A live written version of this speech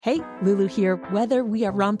Hey, Lulu here. Whether we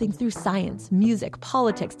are romping through science, music,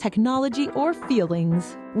 politics, technology, or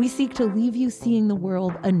feelings, we seek to leave you seeing the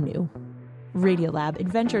world anew. Radiolab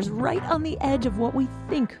adventures right on the edge of what we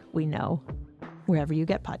think we know, wherever you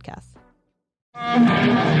get podcasts.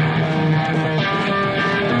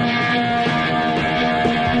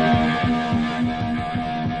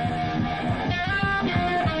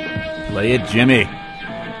 Play it, Jimi.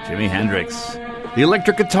 Jimi Hendrix. The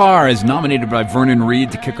electric guitar is nominated by Vernon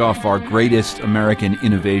Reid to kick off our Greatest American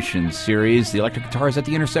Innovation series. The electric guitar is at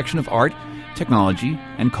the intersection of art, technology,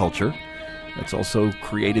 and culture. That's also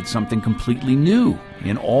created something completely new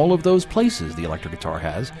in all of those places the electric guitar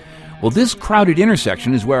has. Well, this crowded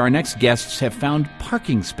intersection is where our next guests have found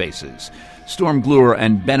parking spaces. Storm Glure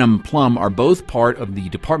and Benham Plum are both part of the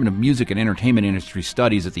Department of Music and Entertainment Industry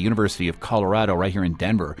Studies at the University of Colorado right here in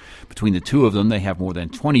Denver. Between the two of them, they have more than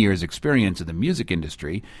 20 years' experience in the music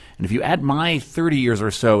industry. And if you add my 30 years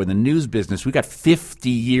or so in the news business, we got 50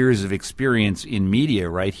 years of experience in media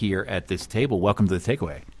right here at this table. Welcome to The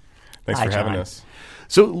Takeaway. Thanks for having us.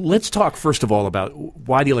 So let's talk first of all about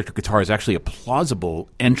why the electric guitar is actually a plausible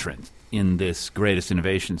entrant in this Greatest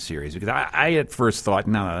Innovation series. Because I at first thought,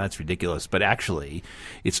 no, that's ridiculous. But actually,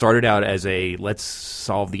 it started out as a let's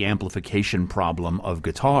solve the amplification problem of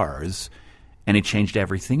guitars, and it changed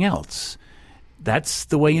everything else. That's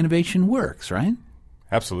the way innovation works, right?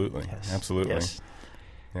 Absolutely. Yes. Absolutely. Yes.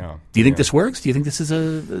 Yeah. Do you think this works? Do you think this is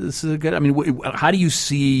a good? I mean, how do you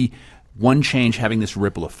see one change having this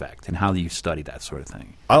ripple effect, and how do you study that sort of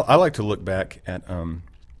thing? I like to look back at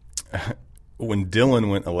when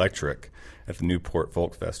Dylan went electric at the Newport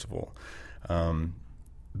Folk Festival.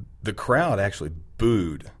 The crowd actually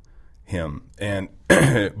booed him, and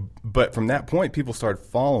but from that point, people started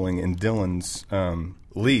following in Dylan's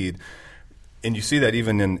lead. And you see that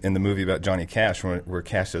even in the movie about Johnny Cash, where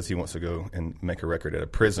Cash says he wants to go and make a record at a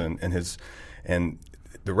prison, and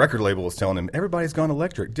the record label is telling him, everybody's gone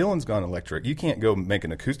electric. Dylan's gone electric. You can't go make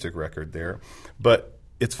an acoustic record there. But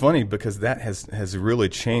it's funny because that has really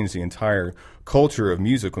changed the entire culture of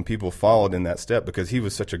music when people followed in that step, because he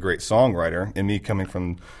was such a great songwriter. And me coming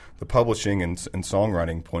from the publishing and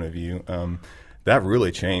songwriting point of view, that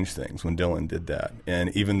really changed things when Dylan did that.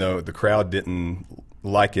 And even though the crowd didn't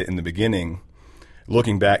like it in the beginning,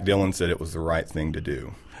 looking back, Dylan said it was the right thing to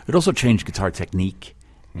do. It also changed guitar technique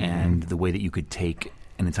and the way that you could take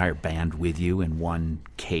an entire band with you in one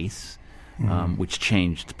case, which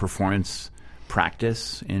changed performance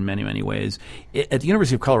practice in many, many ways. At the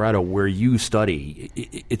University of Colorado, where you study,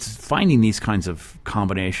 it's finding these kinds of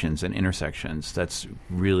combinations and intersections that's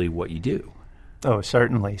really what you do. Oh,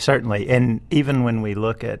 certainly. And even when we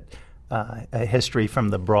look at a history from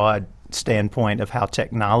the broad standpoint of how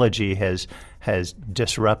technology has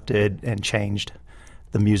disrupted and changed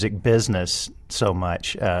the music business so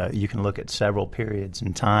much, you can look at several periods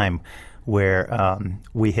in time where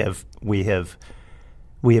we have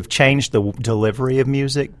changed the delivery of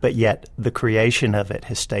music, but yet the creation of it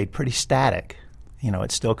has stayed pretty static. You know,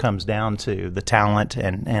 it still comes down to the talent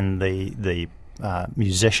and the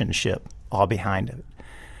musicianship all behind it.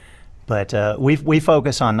 But we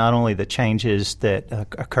focus on not only the changes that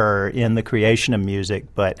occur in the creation of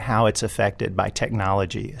music, but how it's affected by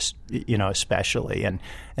technology, especially.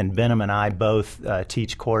 And Benham and I both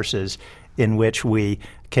teach courses in which we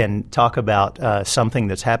can talk about something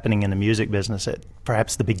that's happening in the music business at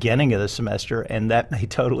perhaps the beginning of the semester, and that may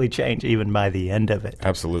totally change even by the end of it.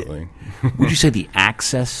 Absolutely. Would you say the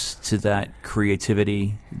access to that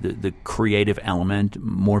creativity, the creative element,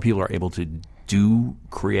 more people are able to do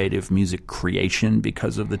creative music creation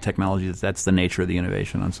because of the technology? That's the nature of the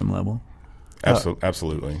innovation on some level?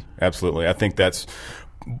 Absolutely. I think that's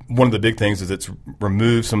one of the big things, is it's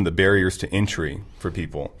removed some of the barriers to entry for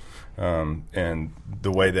people, and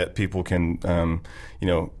the way that people can,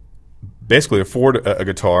 basically afford a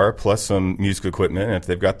guitar plus some music equipment, and if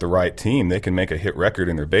they've got the right team, they can make a hit record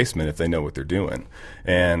in their basement if they know what they're doing.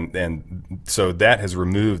 And so that has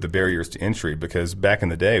removed the barriers to entry, because back in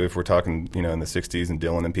the day, if we're talking, in the 60s and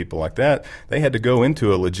Dylan and people like that, they had to go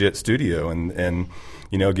into a legit studio and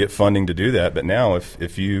get funding to do that. But now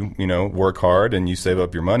if you, work hard and you save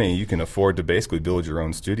up your money, you can afford to basically build your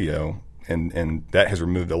own studio. And that has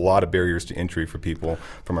removed a lot of barriers to entry for people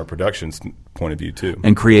from our production point of view, too.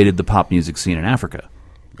 And created the pop music scene in Africa,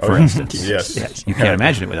 for instance. Yes. You can't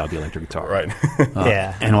imagine it without the electric guitar. Right.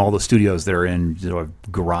 Yeah. And all the studios that are in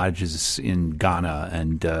garages in Ghana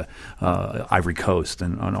and Ivory Coast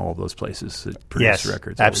and on all of those places that produce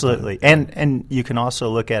records. Absolutely. And you can also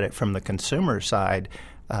look at it from the consumer side.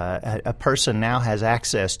 A person now has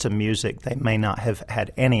access to music they may not have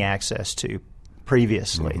had any access to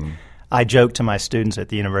previously. I joke to my students at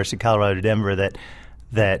the University of Colorado Denver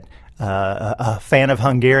that a fan of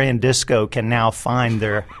Hungarian disco can now find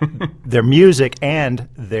their music and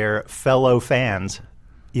their fellow fans,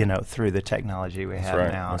 through the technology we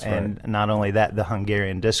have now. And not only that, the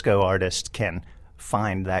Hungarian disco artist can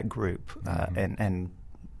find that group, and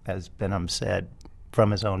as Benham said,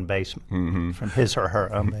 from his own basement, from his or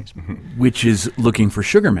her own basement. Which is Looking for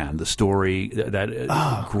Sugar Man, the story,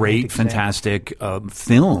 that great, fantastic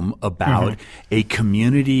film about a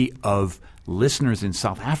community of listeners in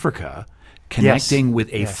South Africa connecting with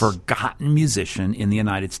a forgotten musician in the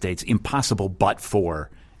United States, impossible but for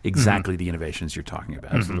exactly the innovations you're talking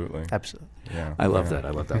about. Absolutely. Absolutely. Yeah. I love that. I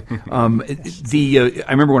love that.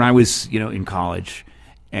 I remember when I was, in college,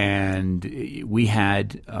 and we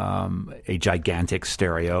had a gigantic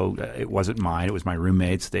stereo. It wasn't mine. It was my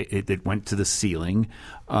roommates. It went to the ceiling,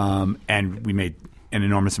 and we made an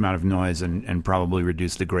enormous amount of noise and probably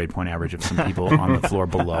reduced the grade point average of some people on the floor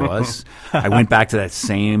below us. I went back to that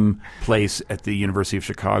same place at the University of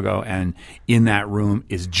Chicago, and in that room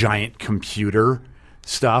is giant computer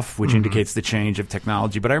stuff, which indicates the change of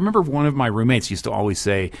technology. But I remember one of my roommates used to always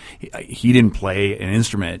say he didn't play an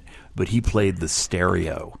instrument, but he played the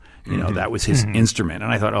stereo. That was his instrument.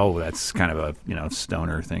 And I thought, that's kind of a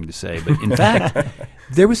stoner thing to say. But in fact,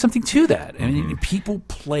 there was something to that. I mean, people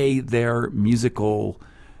play their musical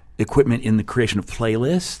equipment in the creation of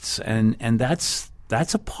playlists, and that's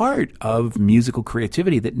a part of musical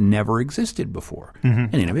creativity that never existed before.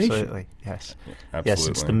 And innovation. Absolutely, yes. Absolutely. Yes,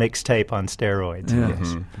 it's the mixtape on steroids.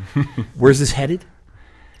 Yes. Where's this headed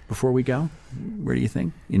before we go? Where do you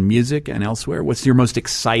think? In music and elsewhere? What's your most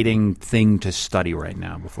exciting thing to study right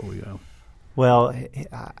now before we go? Well,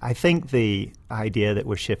 I think the idea that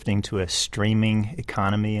we're shifting to a streaming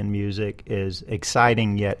economy in music is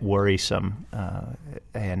exciting yet worrisome.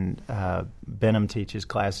 And Benham teaches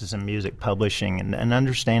classes in music publishing, and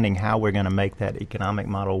understanding how we're going to make that economic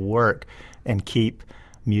model work and keep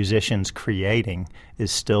musicians creating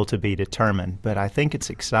is still to be determined. But I think it's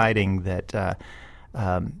exciting that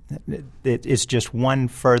it's just one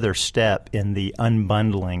further step in the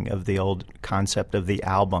unbundling of the old concept of the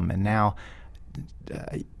album. And now,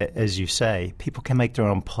 as you say, people can make their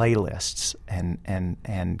own playlists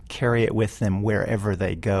and carry it with them wherever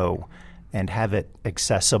they go, and have it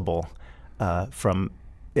accessible from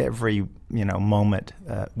every moment,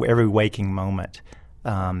 every waking moment.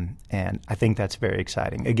 And I think that's very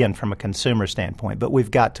exciting, again, from a consumer standpoint. But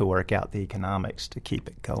we've got to work out the economics to keep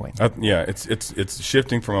it going. It's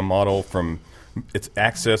shifting from a model from it's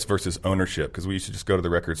access versus ownership, because we used to just go to the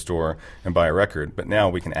record store and buy a record, but now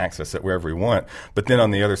we can access it wherever we want. But then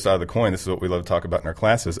on the other side of the coin, this is what we love to talk about in our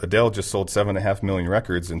classes, Adele just sold 7.5 million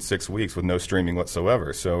records in 6 weeks with no streaming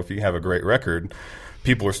whatsoever. So if you have a great record,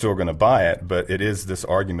 people are still going to buy it, but it is this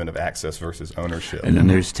argument of access versus ownership. And then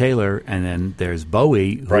there's Taylor, and then there's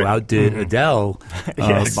Bowie, who outdid Adele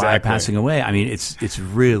by passing away. I mean, it's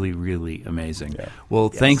really, really amazing. Yeah. Well,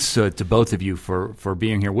 thanks to both of you for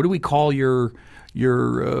being here. What do we call your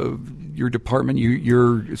department?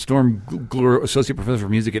 You're Storm Glure, Associate Professor of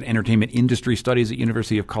Music and Entertainment Industry Studies at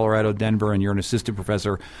University of Colorado Denver, and you're an assistant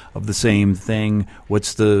professor of the same thing.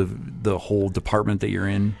 What's the whole department that you're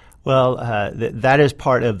in? Well, that is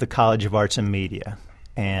part of the College of Arts and Media.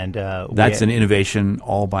 And that's an innovation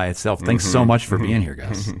all by itself. Thanks so much for being here,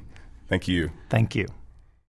 guys. Thank you. Thank you.